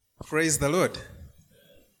Praise the Lord.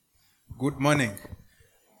 Good morning.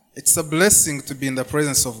 It's a blessing to be in the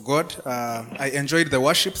presence of God. I enjoyed the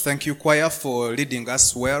worship. Thank you, choir, for leading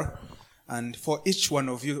us well. And for each one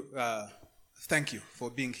of you, thank you for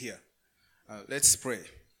being here. Let's pray.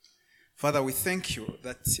 Father, we thank you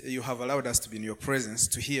that you have allowed us to be in your presence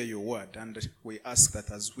to hear your word. And we ask that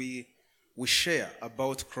as we share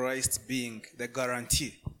about Christ being the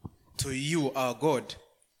guarantee to you, our God,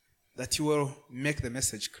 that you will make the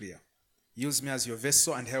message clear. Use me as your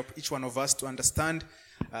vessel and help each one of us to understand.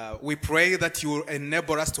 We pray that you will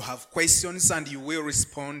enable us to have questions and you will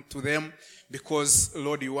respond to them because,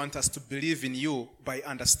 Lord, you want us to believe in you by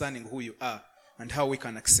understanding who you are and how we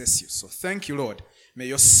can access you. So thank you, Lord. May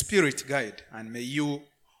your spirit guide and may you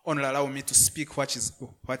only allow me to speak what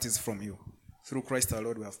is from you. Through Christ our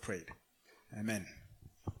Lord we have prayed. Amen.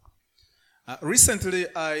 Recently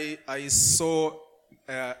I saw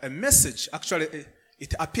a message. Actually,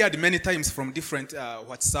 it appeared many times from different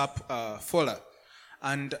WhatsApp folder.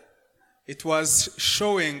 And it was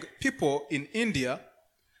showing people in India,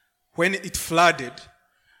 when it flooded,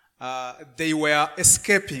 they were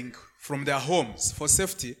escaping from their homes for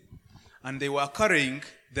safety, and they were carrying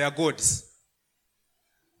their gods.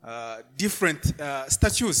 Different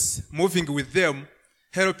statues moving with them,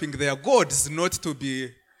 helping their gods not to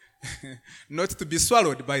be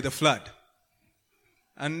swallowed by the flood.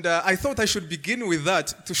 And I thought I should begin with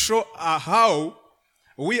that to show how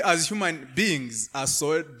we as human beings are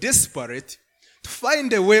so desperate to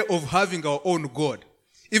find a way of having our own God,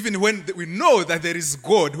 even when we know that there is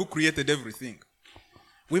God who created everything.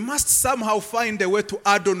 We must somehow find a way to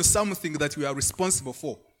add on something that we are responsible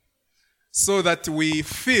for, so that we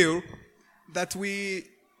feel that we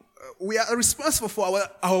are responsible for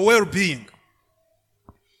our well-being.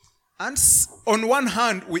 And on one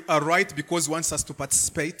hand, we are right because he wants us to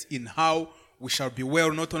participate in how we shall be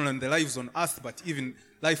well, not only in the lives on earth, but even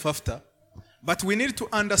life after. But we need to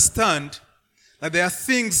understand that there are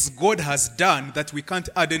things God has done that we can't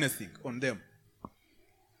add anything on them.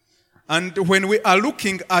 And when we are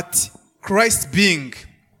looking at Christ being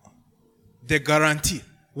the guarantee,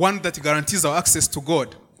 one that guarantees our access to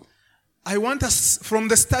God, I want us from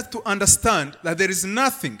the start to understand that there is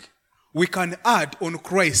nothing we can add on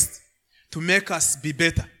Christ to make us be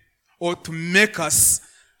better or to make us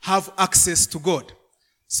have access to God.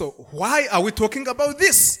 So why are we talking about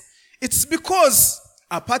this? It's because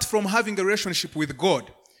apart from having a relationship with God,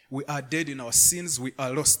 we are dead in our sins, we are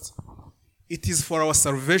lost. It is for our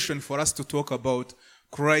salvation for us to talk about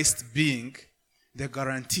Christ being the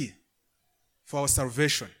guarantee for our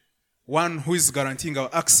salvation, one who is guaranteeing our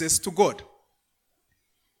access to God.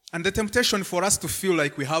 And the temptation for us to feel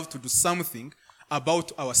like we have to do something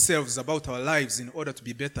about ourselves, about our lives in order to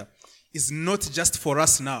be better is not just for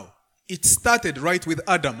us now. It started right with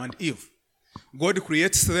Adam and Eve. God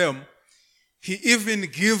creates them. He even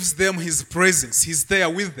gives them his presence. He's there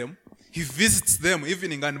with them. He visits them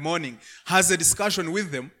evening and morning, has a discussion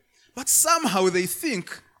with them. But somehow they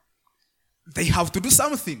think they have to do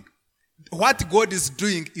something. What God is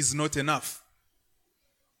doing is not enough.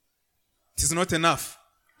 It is not enough.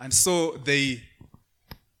 And so they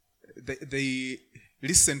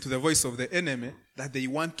listen to the voice of the enemy that they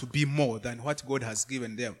want to be more than what God has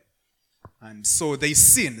given them. And so they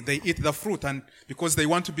sin, they eat the fruit, and because they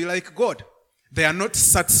want to be like God, they are not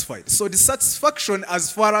satisfied. So dissatisfaction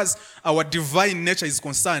as far as our divine nature is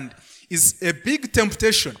concerned is a big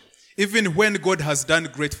temptation, even when God has done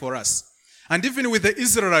great for us. And even with the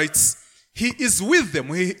Israelites, he is with them.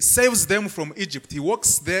 He saves them from Egypt. He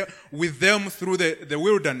walks there with them through the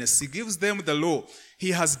wilderness. He gives them the law.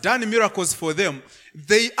 He has done miracles for them.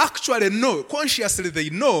 They actually know, consciously they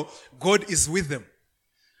know God is with them.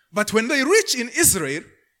 But when they reach in Israel,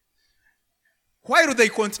 while they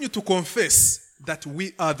continue to confess that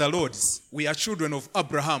we are the Lord's, we are children of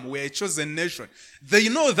Abraham, we are a chosen nation, they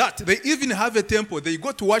know that. They even have a temple. They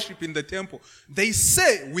go to worship in the temple. They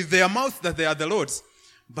say with their mouth that they are the Lord's,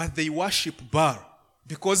 but they worship Baal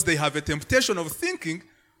because they have a temptation of thinking,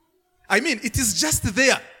 it is just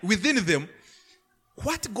there within them.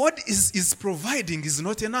 What God is providing is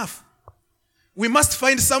not enough. We must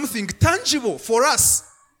find something tangible for us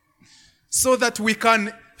so that we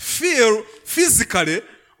can feel physically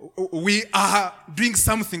we are doing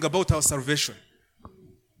something about our salvation,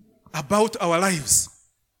 about our lives.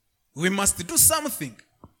 We must do something.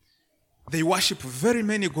 They worship very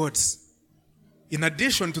many gods in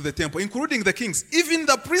addition to the temple, including the kings, even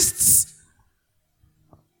the priests.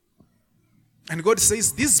 And God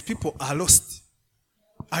says, these people are lost.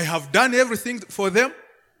 I have done everything for them.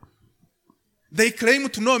 They claim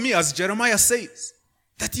to know me, as Jeremiah says.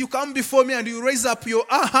 That you come before me and you raise up your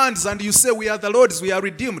hands and you say, we are the Lord's, we are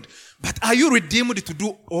redeemed. But are you redeemed to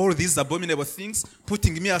do all these abominable things,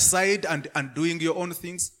 putting me aside and doing your own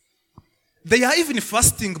things? They are even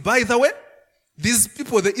fasting, by the way. These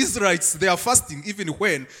people, the Israelites, they are fasting even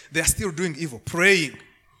when they are still doing evil, praying.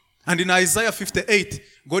 And in Isaiah 58,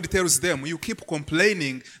 God tells them, you keep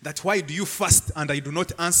complaining that why do you fast and I do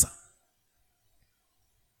not answer?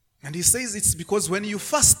 And he says it's because when you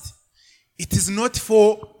fast, it is not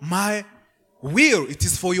for my will. It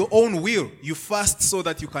is for your own will. You fast so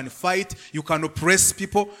that you can fight. You can oppress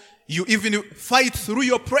people. You even fight through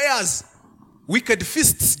your prayers. Wicked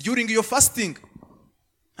fists during your fasting.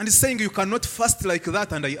 And he's saying you cannot fast like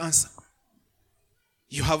that and I answer.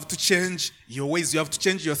 You have to change your ways. You have to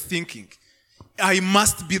change your thinking. I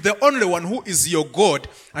must be the only one who is your God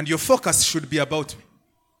and your focus should be about me.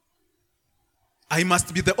 I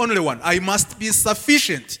must be the only one. I must be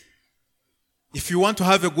sufficient if you want to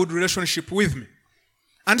have a good relationship with me.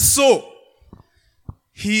 And so,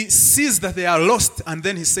 he sees that they are lost and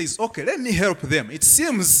then he says, okay, let me help them. It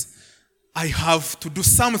seems I have to do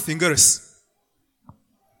something else.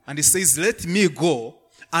 And he says, let me go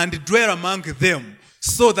and dwell among them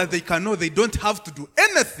so that they can know they don't have to do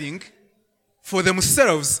anything for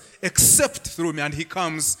themselves except through me. And he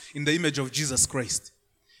comes in the image of Jesus Christ.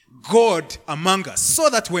 God among us, so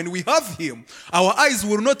that when we have him, our eyes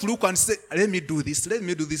will not look and say, let me do this, let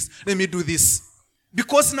me do this, let me do this.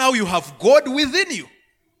 Because now you have God within you.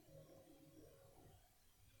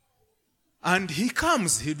 And he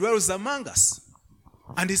comes, he dwells among us.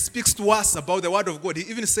 And he speaks to us about the word of God. He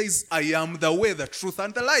even says, I am the way, the truth,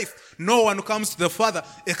 and the life. No one comes to the Father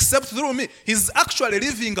except through me. He's actually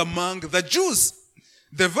living among the Jews,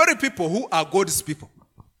 the very people who are God's people.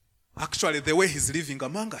 Actually, the way he's living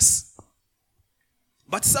among us.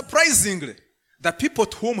 But surprisingly, the people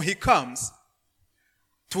to whom he comes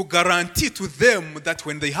to guarantee to them that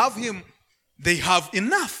when they have him, they have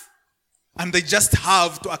enough. And they just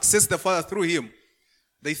have to access the Father through him.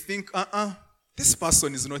 They think, this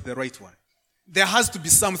person is not the right one. There has to be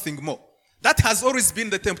something more. That has always been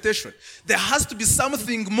the temptation. There has to be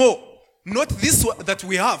something more. Not this that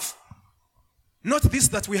we have. Not this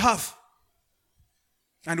that we have.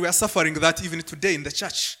 And we are suffering that even today in the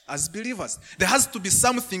church as believers. There has to be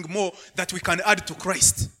something more that we can add to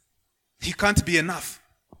Christ. He can't be enough.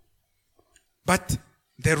 But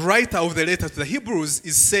the writer of the letter to the Hebrews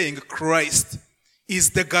is saying Christ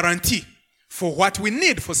is the guarantee for what we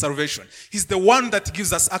need for salvation. He's the one that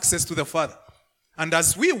gives us access to the Father. And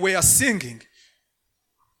as we were singing,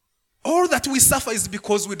 all that we suffer is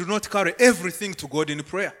because we do not carry everything to God in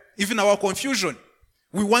prayer. Even our confusion.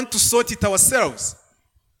 We want to sort it ourselves.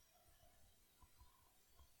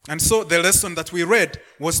 And so the lesson that we read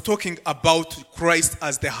was talking about Christ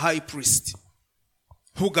as the high priest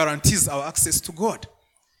who guarantees our access to God.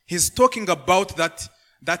 He's talking about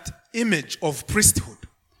that image of priesthood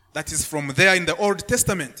that is from there in the Old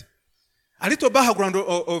Testament. A little background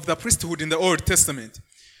of the priesthood in the Old Testament.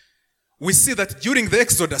 We see that during the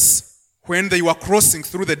Exodus, when they were crossing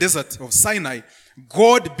through the desert of Sinai,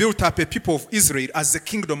 God built up a people of Israel as a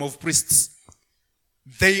kingdom of priests.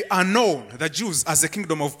 They are known, the Jews, as a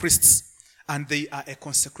kingdom of priests, and they are a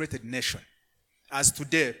consecrated nation. As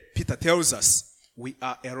today, Peter tells us, we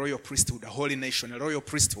are a royal priesthood, a holy nation, a royal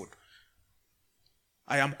priesthood.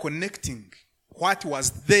 I am connecting what was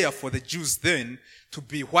there for the Jews then to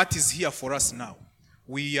be what is here for us now.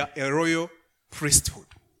 We are a royal priesthood.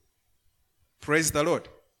 Praise the Lord.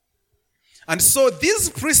 And so these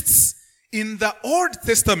priests in the Old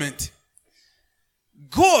Testament,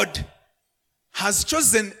 God has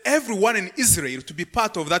chosen everyone in Israel to be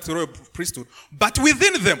part of that royal priesthood. But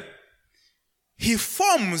within them, he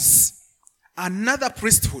forms another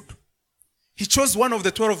priesthood. He chose one of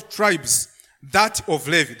the 12 tribes, that of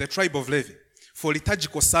Levi, the tribe of Levi, for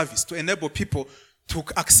liturgical service, to enable people to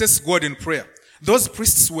access God in prayer. Those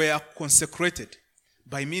priests were consecrated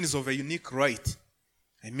by means of a unique rite.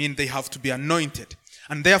 They have to be anointed.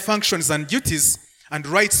 And their functions and duties and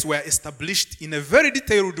rights were established in a very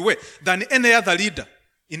detailed way than any other leader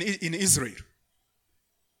in Israel.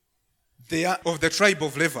 They are of the tribe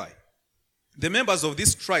of Levi. The members of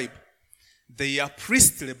this tribe, they are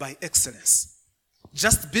priestly by excellence.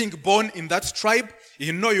 Just being born in that tribe,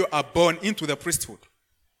 you know you are born into the priesthood.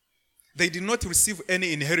 They did not receive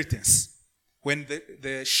any inheritance. When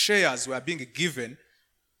the shares were being given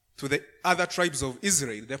to the other tribes of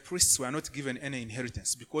Israel, the priests were not given any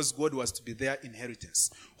inheritance because God was to be their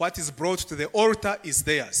inheritance. What is brought to the altar is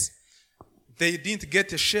theirs. They didn't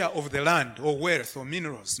get a share of the land or wealth or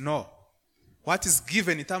minerals, no. What is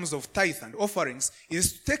given in terms of tithe and offerings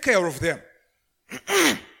is to take care of them.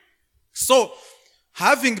 So,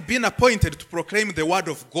 having been appointed to proclaim the word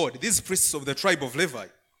of God, these priests of the tribe of Levi,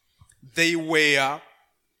 they were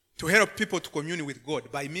to help people to commune with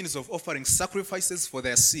God by means of offering sacrifices for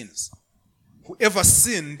their sins. Whoever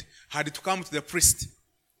sinned had to come to the priest,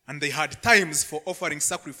 and they had times for offering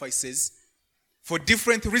sacrifices for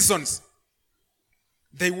different reasons.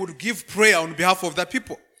 They would give prayer on behalf of the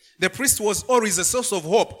people. The priest was always a source of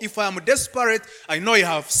hope. If I am desperate, I know I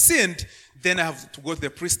have sinned, then I have to go to the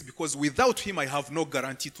priest, because without him I have no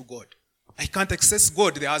guarantee to God. I can't access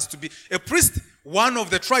God. There has to be a priest, one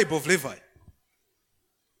of the tribe of Levi.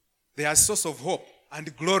 They are a source of hope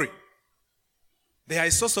and glory. They are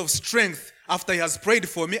a source of strength. After he has prayed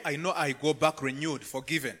for me, I know I go back renewed,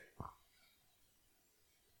 forgiven.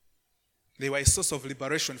 They were a source of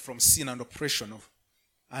liberation from sin and oppression.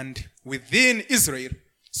 And within Israel,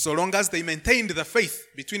 so long as they maintained the faith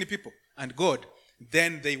between people and God,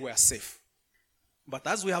 then they were safe. But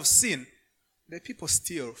as we have seen, the people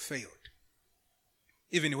still failed.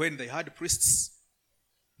 Even when they had priests,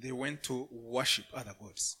 they went to worship other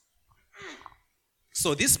gods.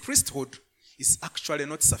 So this priesthood is actually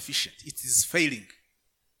not sufficient. It is failing.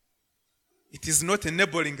 It is not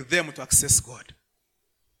enabling them to access God.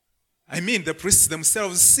 I mean, the priests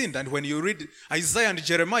themselves sinned. And when you read Isaiah and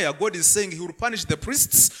Jeremiah, God is saying he will punish the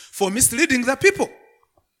priests for misleading the people,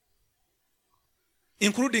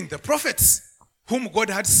 including the prophets whom God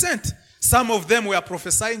had sent. Some of them were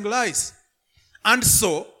prophesying lies. And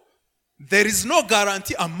so, there is no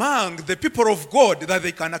guarantee among the people of God that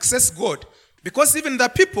they can access God. Because even the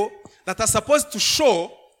people that are supposed to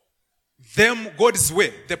show them God's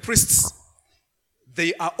way, the priests,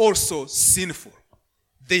 they are also sinful.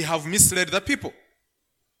 They have misled the people.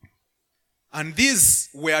 And these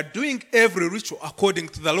were doing every ritual according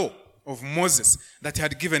to the law of Moses that he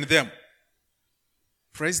had given them.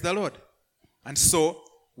 Praise the Lord. And so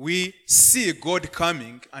we see God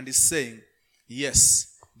coming and is saying,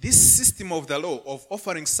 yes, this system of the law of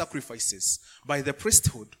offering sacrifices by the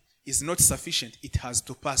priesthood is not sufficient. It has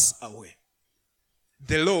to pass away.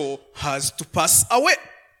 The law has to pass away.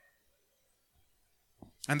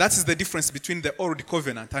 And that is the difference between the old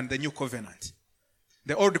covenant and the new covenant.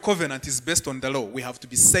 The old covenant is based on the law. We have to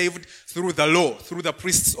be saved through the law, through the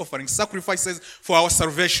priests offering sacrifices for our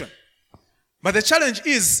salvation. But the challenge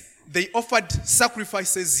is they offered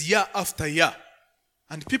sacrifices year after year,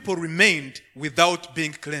 and people remained without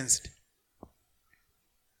being cleansed.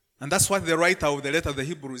 And that's what the writer of the letter of the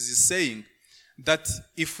Hebrews is saying, that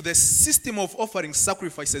if the system of offering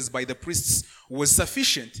sacrifices by the priests was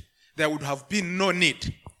sufficient, there would have been no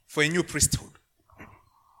need for a new priesthood.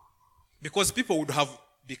 Because people would have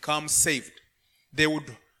become saved. They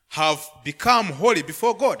would have become holy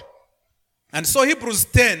before God. And so Hebrews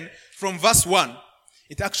 10 from verse 1,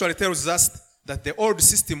 it actually tells us that the old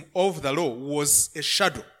system of the law was a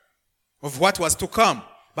shadow of what was to come.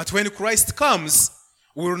 But when Christ comes,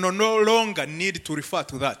 we will no longer need to refer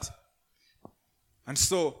to that. And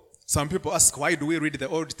so some people ask, why do we read the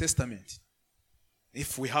Old Testament?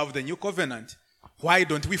 If we have the new covenant, why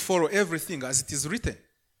don't we follow everything as it is written?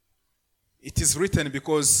 It is written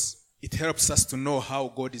because it helps us to know how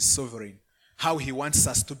God is sovereign, how he wants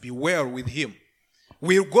us to be well with him.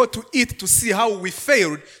 We'll go to it to see how we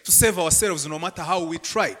failed to save ourselves no matter how we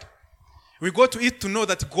tried. We go to it to know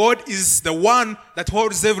that God is the one that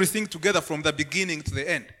holds everything together from the beginning to the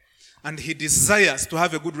end. And he desires to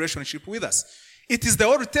have a good relationship with us. It is the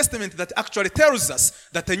Old Testament that actually tells us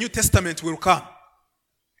that the New Testament will come,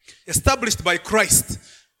 established by Christ,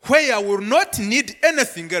 where we will not need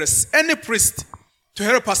anything else, any priest to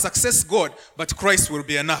help us access God, but Christ will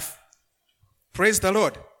be enough. Praise the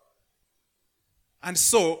Lord. And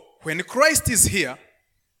so, when Christ is here,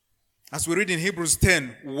 as we read in Hebrews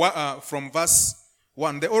 10, from verse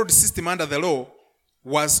 1, the old system under the law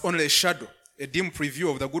was only a shadow, a dim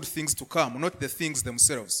preview of the good things to come, not the things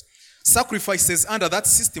themselves. Sacrifices under that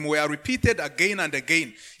system were repeated again and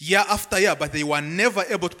again, year after year, but they were never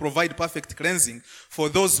able to provide perfect cleansing for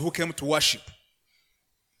those who came to worship.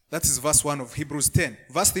 That is verse 1 of Hebrews 10.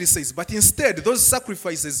 Verse 3 says, but instead, those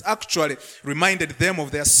sacrifices actually reminded them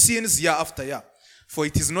of their sins year after year. For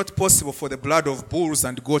it is not possible for the blood of bulls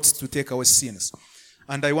and goats to take away sins.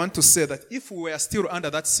 And I want to say that if we were still under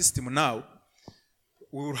that system now,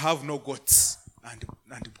 we would have no goats and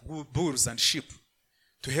bulls and sheep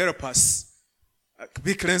to help us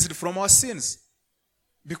be cleansed from our sins.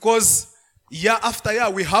 Because year after year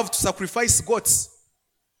we have to sacrifice goats.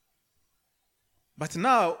 But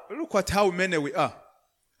now, look at how many we are.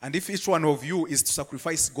 And if each one of you is to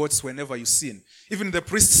sacrifice goats whenever you sin, even the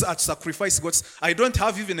priests are to sacrifice goats. I don't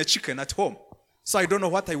have even a chicken at home, so I don't know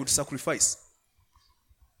what I would sacrifice.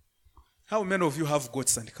 How many of you have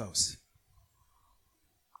goats and cows?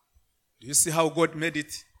 Do you see how God made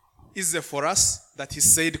it easier for us? That he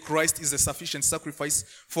said Christ is a sufficient sacrifice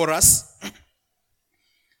for us.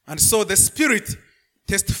 And so the Spirit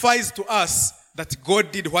testifies to us that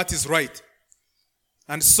God did what is right.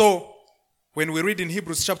 And so when we read in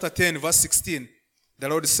Hebrews chapter 10 verse 16, the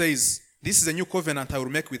Lord says, this is a new covenant I will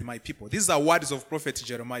make with my people. These are words of prophet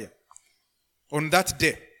Jeremiah. On that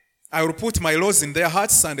day, I will put my laws in their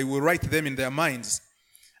hearts and I will write them in their minds.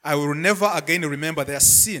 I will never again remember their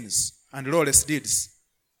sins and lawless deeds.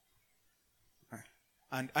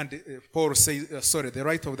 And Paul says, the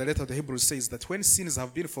writer of the letter of the Hebrews says that when sins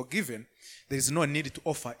have been forgiven, there is no need to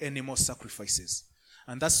offer any more sacrifices.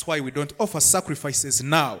 And that's why we don't offer sacrifices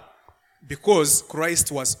now, because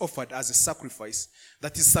Christ was offered as a sacrifice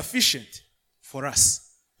that is sufficient for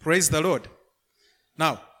us. Praise the Lord.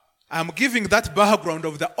 Now, I'm giving that background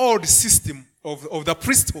of the old system of the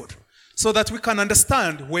priesthood so that we can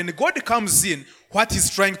understand when God comes in what he's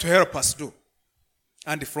trying to help us do.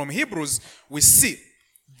 And from Hebrews, we see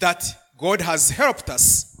that God has helped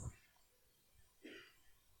us.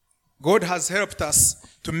 God has helped us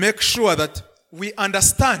to make sure that we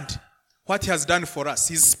understand what he has done for us.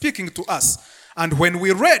 He's speaking to us. And when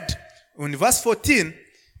we read in verse 14,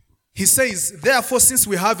 he says, therefore, since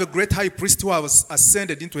we have a great high priest who has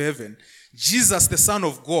ascended into heaven, Jesus, the Son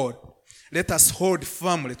of God, let us hold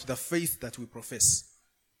firmly to the faith that we profess.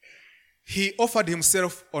 He offered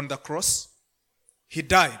himself on the cross. He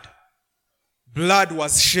died. Blood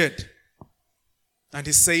was shed. And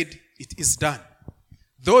he said, it is done.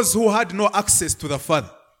 Those who had no access to the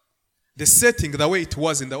Father, the setting the way it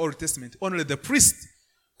was in the Old Testament, only the priest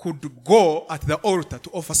could go at the altar to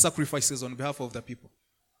offer sacrifices on behalf of the people.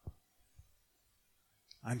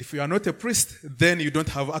 And if you are not a priest, then you don't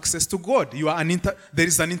have access to God. You are there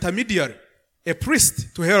is an intermediary, a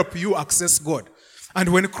priest, to help you access God. And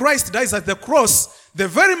when Christ dies at the cross, the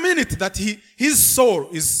very minute that his soul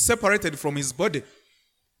is separated from his body,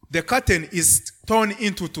 the curtain is torn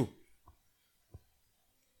into two,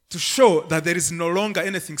 to show that there is no longer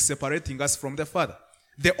anything separating us from the Father.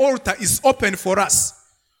 The altar is open for us.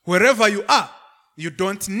 Wherever you are, you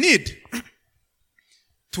don't need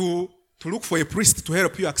to look for a priest to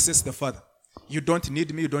help you access the Father. You don't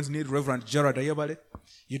need me. You don't need Reverend Gerard Ayabale.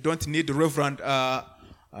 You don't need Reverend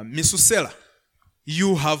Misusela.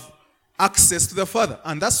 You have access to the Father.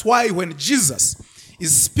 And that's why when Jesus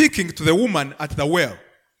is speaking to the woman at the well,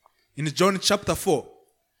 in John chapter 4,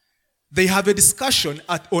 they have a discussion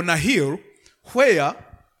on a hill where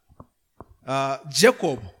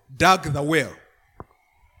Jacob dug the well.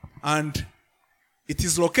 And it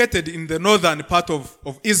is located in the northern part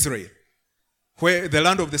of Israel, where the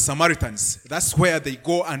land of the Samaritans. That's where they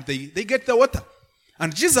go and they get the water.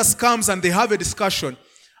 And Jesus comes and they have a discussion.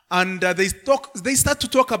 And they start to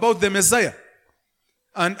talk about the Messiah.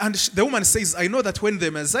 And the woman says, I know that when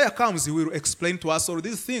the Messiah comes, he will explain to us all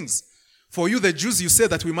these things. For you, the Jews, you say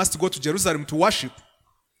that we must go to Jerusalem to worship.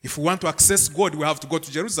 If we want to access God, we have to go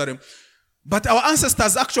to Jerusalem. But our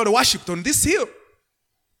ancestors actually worshipped on this hill.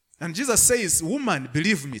 And Jesus says, woman,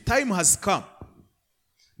 believe me, time has come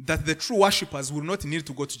that the true worshippers will not need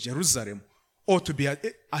to go to Jerusalem or to be at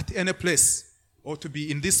any place or to be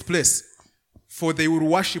in this place. For they will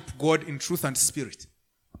worship God in truth and spirit.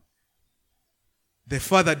 The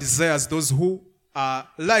Father desires those who are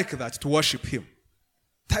like that to worship him.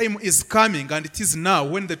 Time is coming, and it is now,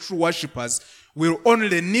 when the true worshippers will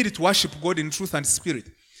only need to worship God in truth and spirit.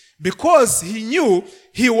 Because he knew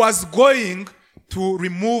he was going to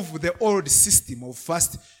remove the old system of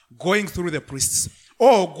first going through the priests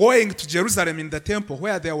or going to Jerusalem in the temple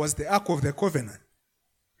where there was the Ark of the Covenant.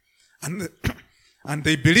 And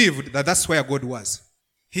they believed that that's where God was.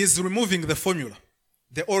 He's removing the formula,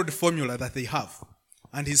 the old formula that they have.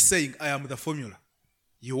 And he's saying, I am the formula.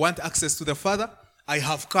 You want access to the Father? I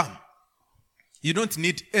have come. You don't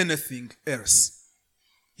need anything else.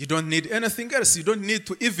 You don't need anything else. You don't need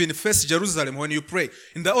to even face Jerusalem when you pray.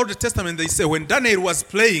 In the Old Testament, they say when Daniel was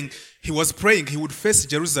praying, he would face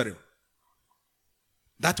Jerusalem.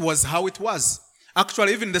 That was how it was.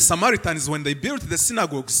 Actually, even the Samaritans, when they built the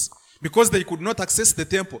synagogues, because they could not access the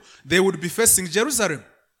temple, they would be facing Jerusalem.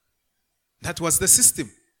 That was the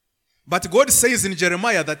system. But God says in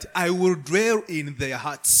Jeremiah that I will dwell in their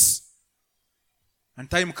hearts. And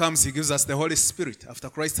time comes, he gives us the Holy Spirit. After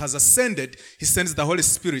Christ has ascended, he sends the Holy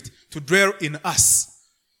Spirit to dwell in us.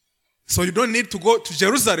 So you don't need to go to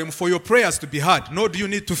Jerusalem for your prayers to be heard, nor do you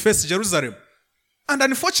need to face Jerusalem. And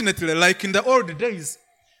unfortunately, like in the old days,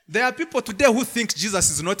 there are people today who think Jesus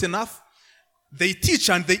is not enough. They teach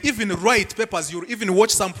and they even write papers. You even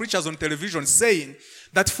watch some preachers on television saying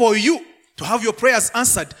that for you to have your prayers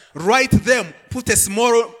answered, write them, put a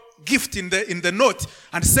small gift in the note,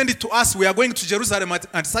 and send it to us. We are going to Jerusalem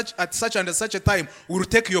at such and such a time. We will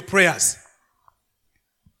take your prayers.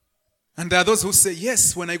 And there are those who say,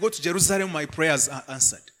 yes, when I go to Jerusalem, my prayers are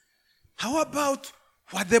answered. How about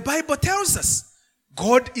what the Bible tells us?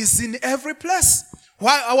 God is in every place.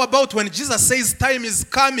 How about when Jesus says time is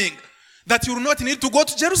coming that you will not need to go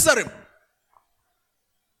to Jerusalem?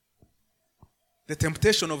 The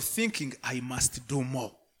temptation of thinking, I must do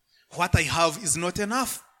more. What I have is not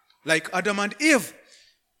enough. Like Adam and Eve.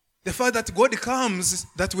 The fact that God comes,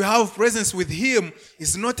 that we have presence with him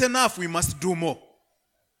is not enough. We must do more.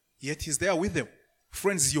 Yet he's there with them.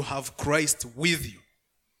 Friends, you have Christ with you.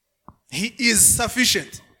 He is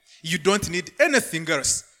sufficient. You don't need anything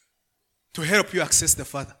else to help you access the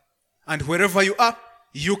Father. And wherever you are,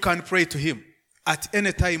 you can pray to him at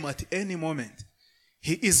any time, at any moment.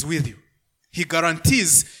 He is with you. He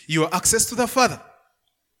guarantees your access to the Father.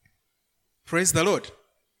 Praise the Lord.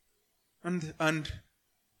 And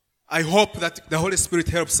I hope that the Holy Spirit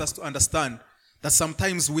helps us to understand that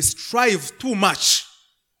sometimes we strive too much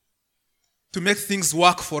to make things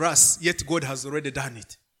work for us, yet God has already done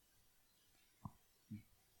it.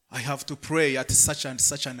 I have to pray at such and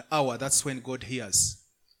such an hour. That's when God hears.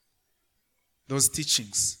 Those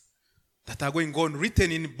teachings that are going on,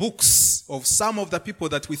 written in books of some of the people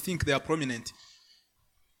that we think they are prominent.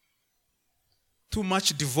 Too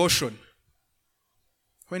much devotion,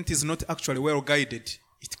 when it is not actually well guided,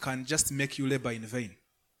 it can just make you labor in vain.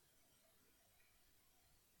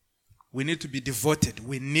 We need to be devoted.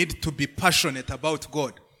 We need to be passionate about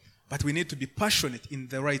God. But we need to be passionate in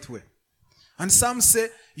the right way. And some say,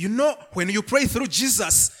 when you pray through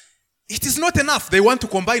Jesus, it is not enough. They want to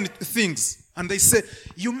combine things. And they say,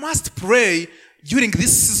 you must pray during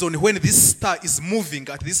this season when this star is moving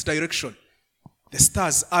at this direction. The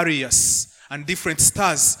stars, Arius, and different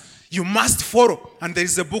stars. You must follow. And there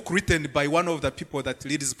is a book written by one of the people that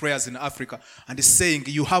leads prayers in Africa. And is saying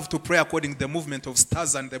you have to pray according to the movement of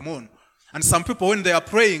stars and the moon. And some people, when they are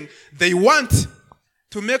praying, they want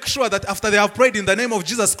to make sure that after they have prayed in the name of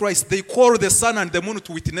Jesus Christ, they call the sun and the moon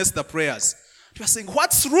to witness the prayers. You are saying,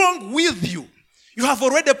 what's wrong with you? You have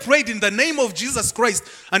already prayed in the name of Jesus Christ,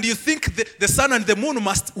 and you think the sun and the moon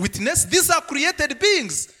must witness? These are created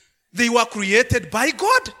beings. They were created by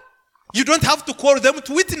God. You don't have to call them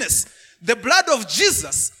to witness. The blood of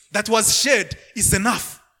Jesus that was shed is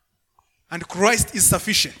enough. And Christ is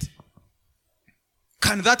sufficient.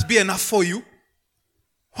 Can that be enough for you?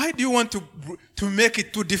 Why do you want to make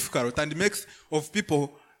it too difficult and make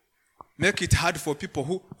it hard for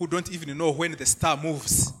people who don't even know when the star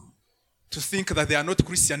moves to think that they are not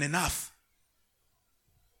Christian enough?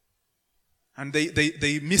 And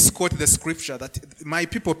they misquote the scripture that my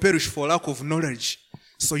people perish for lack of knowledge.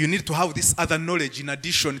 So you need to have this other knowledge in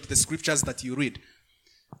addition to the scriptures that you read.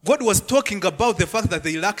 God was talking about the fact that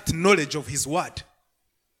they lacked knowledge of his word.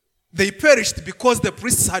 They perished because the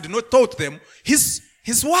priests had not taught them his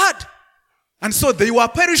word. And so they were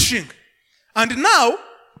perishing. And now,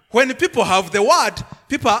 when people have the word,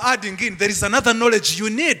 people are adding in, there is another knowledge you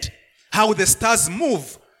need. How the stars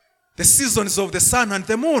move, the seasons of the sun and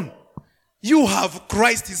the moon. You have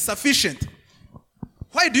Christ is sufficient.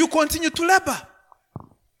 Why do you continue to labor?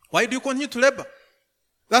 Why do you continue to labor?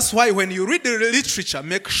 That's why when you read the literature,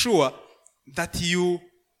 make sure that you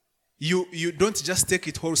don't just take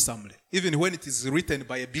it wholesomely. Even when it is written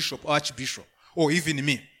by a bishop, archbishop, or even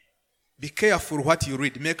me. Be careful what you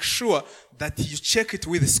read. Make sure that you check it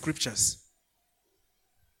with the scriptures.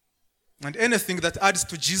 And anything that adds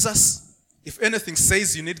to Jesus, if anything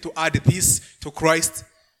says you need to add this to Christ,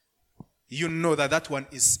 you know that one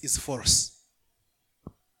is false.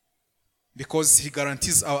 Because he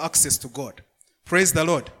guarantees our access to God. Praise the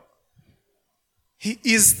Lord.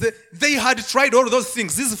 They had tried all those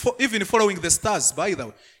things. This is even following the stars, by the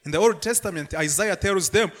way. In the Old Testament, Isaiah tells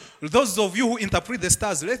them, those of you who interpret the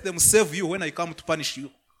stars, let them save you when I come to punish you.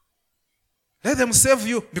 Let them save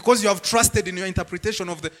you because you have trusted in your interpretation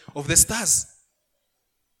of the stars.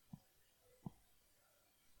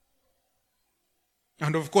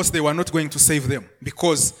 And of course, they were not going to save them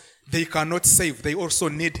because they cannot save. They also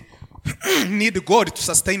need God to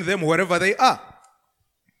sustain them wherever they are.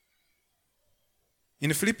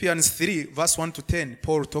 In Philippians 3, verse 1 to 10,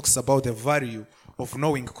 Paul talks about the value of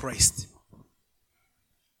knowing Christ.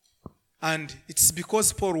 And it's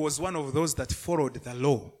because Paul was one of those that followed the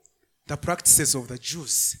law, the practices of the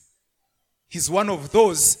Jews. He's one of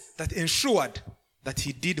those that ensured that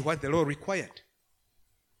he did what the law required.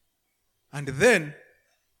 And then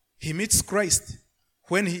he meets Christ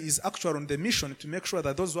when he is actually on the mission to make sure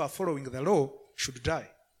that those who are following the law should die.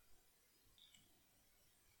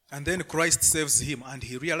 And then Christ saves him, and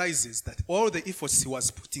he realizes that all the efforts he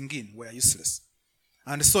was putting in were useless.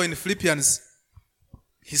 And so in Philippians,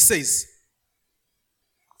 he says,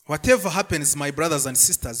 whatever happens, my brothers and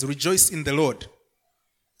sisters, rejoice in the Lord.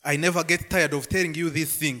 I never get tired of telling you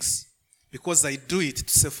these things because I do it to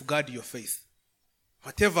safeguard your faith.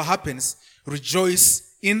 Whatever happens,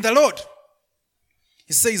 rejoice in the Lord.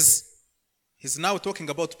 He says, he's now talking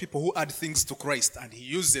about people who add things to Christ, and he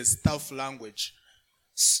uses tough language.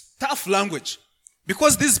 Tough language.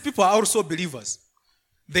 Because these people are also believers.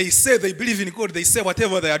 They say they believe in God. They say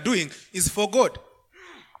whatever they are doing is for God.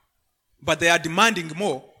 But they are demanding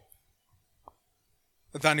more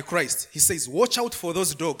than Christ. He says, watch out for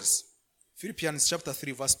those dogs. Philippians chapter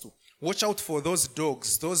 3 verse 2. Watch out for those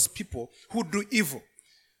dogs, those people who do evil.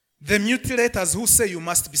 The mutilators who say you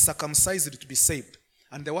must be circumcised to be saved.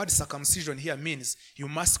 And the word circumcision here means you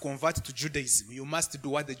must convert to Judaism. You must do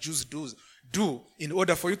what the Jews do in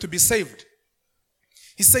order for you to be saved.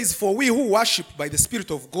 He says, for we who worship by the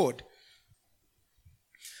Spirit of God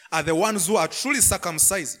are the ones who are truly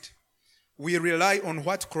circumcised. We rely on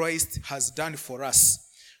what Christ has done for us.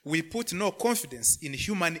 We put no confidence in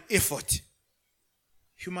human effort.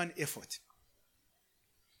 Human effort.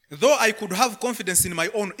 Though I could have confidence in my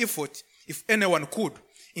own effort, if anyone could.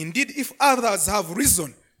 Indeed, if others have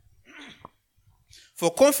reason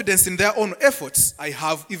for confidence in their own efforts, I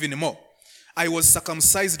have even more. I was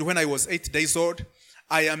circumcised when I was 8 days old.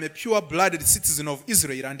 I am a pure-blooded citizen of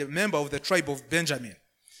Israel and a member of the tribe of Benjamin.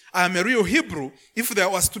 I am a real Hebrew if there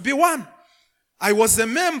was to be one. I was a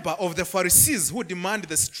member of the Pharisees who demand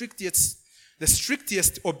the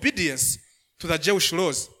strictest obedience to the Jewish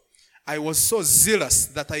laws. I was so zealous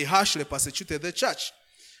that I harshly persecuted the church.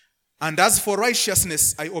 And as for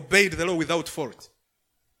righteousness, I obeyed the law without fault.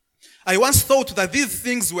 I once thought that these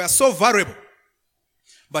things were so valuable,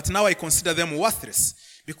 but now I consider them worthless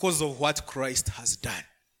because of what Christ has done.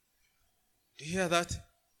 Do you hear that?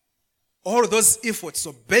 All those efforts,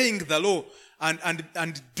 obeying the law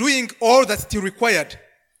and doing all that it required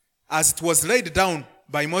as it was laid down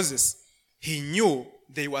by Moses, he knew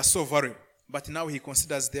they were so valuable, but now he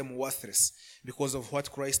considers them worthless because of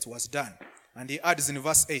what Christ was done. And he adds in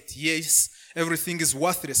verse 8, yes, everything is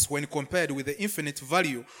worthless when compared with the infinite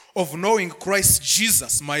value of knowing Christ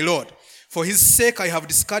Jesus, my Lord. For his sake I have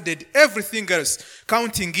discarded everything else,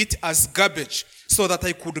 counting it as garbage, so that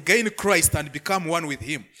I could gain Christ and become one with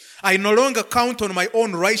him. I no longer count on my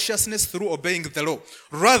own righteousness through obeying the law.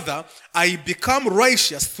 Rather, I become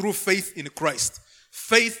righteous through faith in Christ.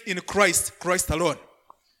 Faith in Christ, Christ alone.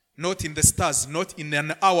 Not in the stars, not in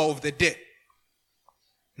an hour of the day.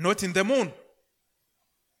 Not in the moon.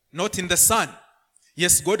 Not in the sun.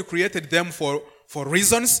 Yes, God created them for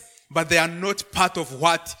reasons, but they are not part of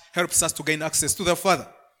what helps us to gain access to the Father.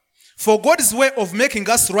 For God's way of making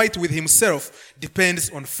us right with himself depends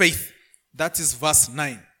on faith. That is verse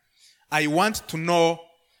 9. I want to know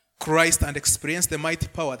Christ and experience the mighty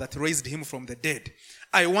power that raised him from the dead.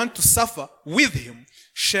 I want to suffer with him,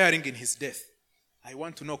 sharing in his death. I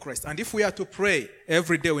want to know Christ. And if we are to pray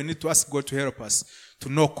every day, we need to ask God to help us to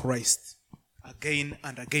know Christ again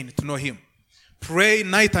and again, to know him. Pray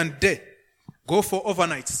night and day. Go for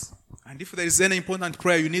overnights. And if there is any important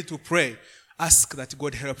prayer you need to pray, ask that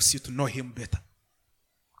God helps you to know him better.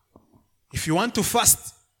 If you want to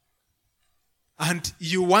fast and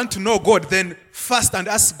you want to know God, then fast and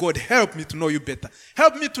ask God, help me to know you better.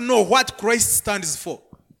 Help me to know what Christ stands for.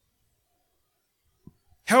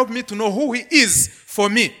 Help me to know who he is for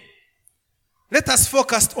me. Let us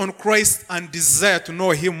focus on Christ and desire to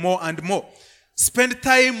know him more and more. Spend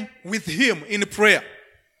time with him in prayer.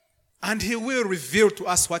 And he will reveal to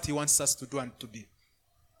us what he wants us to do and to be.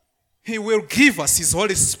 He will give us his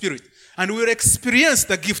Holy Spirit. And we will experience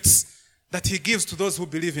the gifts that he gives to those who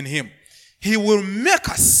believe in him. He will make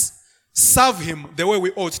us serve him the way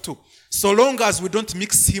we ought to. So long as we don't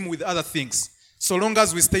mix him with other things. So long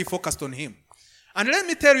as we stay focused on him. And let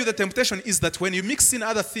me tell you, the temptation is that when you mix in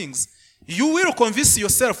other things, you will convince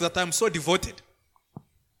yourself that I'm so devoted.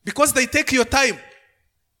 Because they take your time.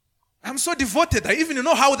 I'm so devoted. I even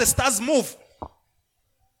know how the stars move.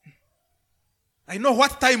 I know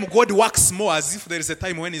what time God works more, as if there is a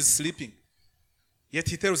time when he's sleeping. Yet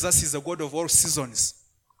he tells us he's a God of all seasons.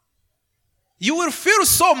 You will feel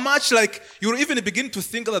so much like you will even begin to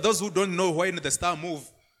think that those who don't know when the stars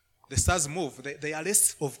move, they are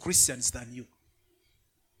less of Christians than you.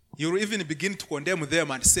 You will even begin to condemn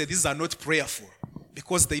them and say these are not prayerful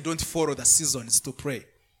because they don't follow the seasons to pray.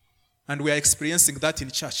 And we are experiencing that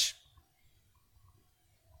in church.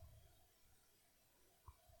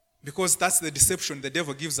 Because that's the deception the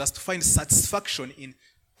devil gives us, to find satisfaction in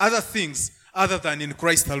other things other than in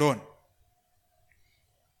Christ alone.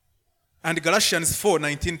 And Galatians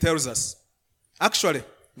 4:19 tells us, actually,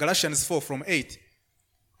 Galatians 4 from 8,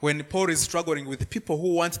 when Paul is struggling with people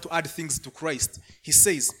who want to add things to Christ, he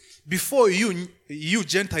says, before you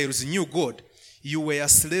Gentiles knew God, you were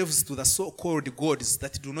slaves to the so-called gods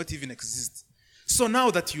that do not even exist. So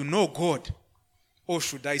now that you know God, or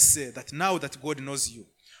should I say that now that God knows you,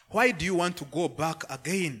 why do you want to go back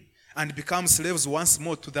again and become slaves once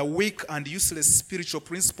more to the weak and useless spiritual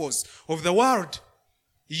principles of the world?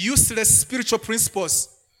 Useless spiritual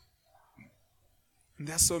principles. And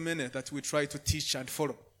there are so many that we try to teach and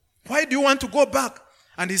follow. Why do you want to go back?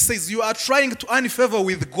 And he says, you are trying to earn favor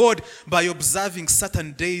with God by observing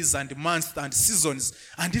certain days and months and seasons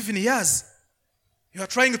and even years. You are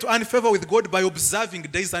trying to earn favor with God by observing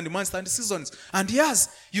days and months and seasons and years.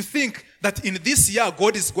 You think that in this year,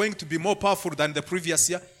 God is going to be more powerful than the previous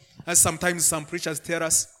year, as sometimes some preachers tell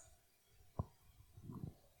us.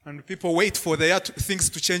 And people wait for things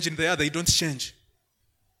to change in the year, they don't change.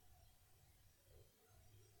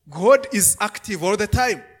 God is active all the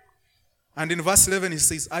time. And in verse 11 he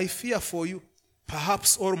says, I fear for you.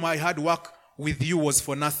 Perhaps all my hard work with you was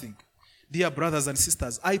for nothing. Dear brothers and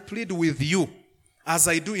sisters, I plead with you as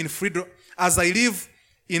I do in freedom, as I live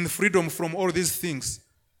in freedom from all these things.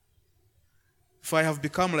 If I have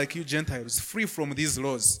become like you Gentiles, free from these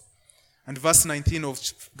laws. And verse 19 of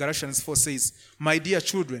Galatians 4 says, my dear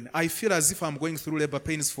children, I feel as if I'm going through labor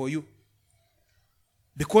pains for you,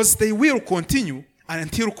 because they will continue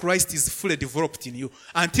until Christ is fully developed in you,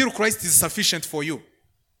 until Christ is sufficient for you.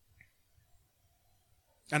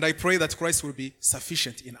 And I pray that Christ will be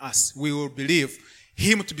sufficient in us. We will believe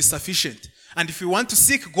him to be sufficient. And if we want to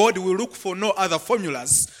seek God, we will look for no other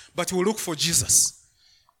formulas, but we will look for Jesus.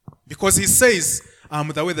 Because he says, I'm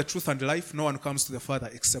the way, the truth, and life. No one comes to the Father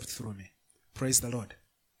except through me. Praise the Lord.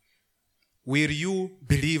 Will you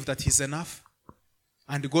believe that he's enough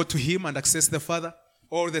and go to him and access the Father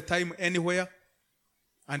all the time, anywhere,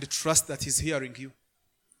 and trust that he's hearing you?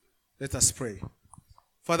 Let us pray.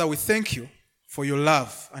 Father, we thank you for your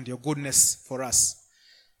love and your goodness for us.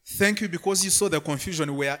 Thank you because you saw the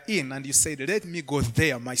confusion we are in and you said, let me go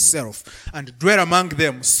there myself and dwell among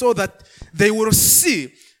them so that they will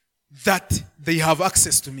see that they have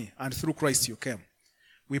access to me, and through Christ you came.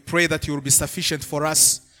 We pray that you will be sufficient for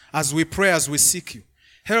us as we pray, as we seek you.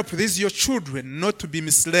 Help these your children not to be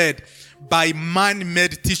misled by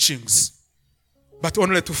man-made teachings, but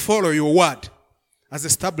only to follow your word as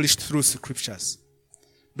established through scriptures.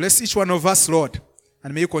 Bless each one of us, Lord,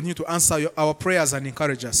 and may you continue to answer our prayers and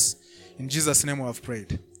encourage us. In Jesus' name we have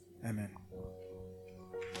prayed. Amen.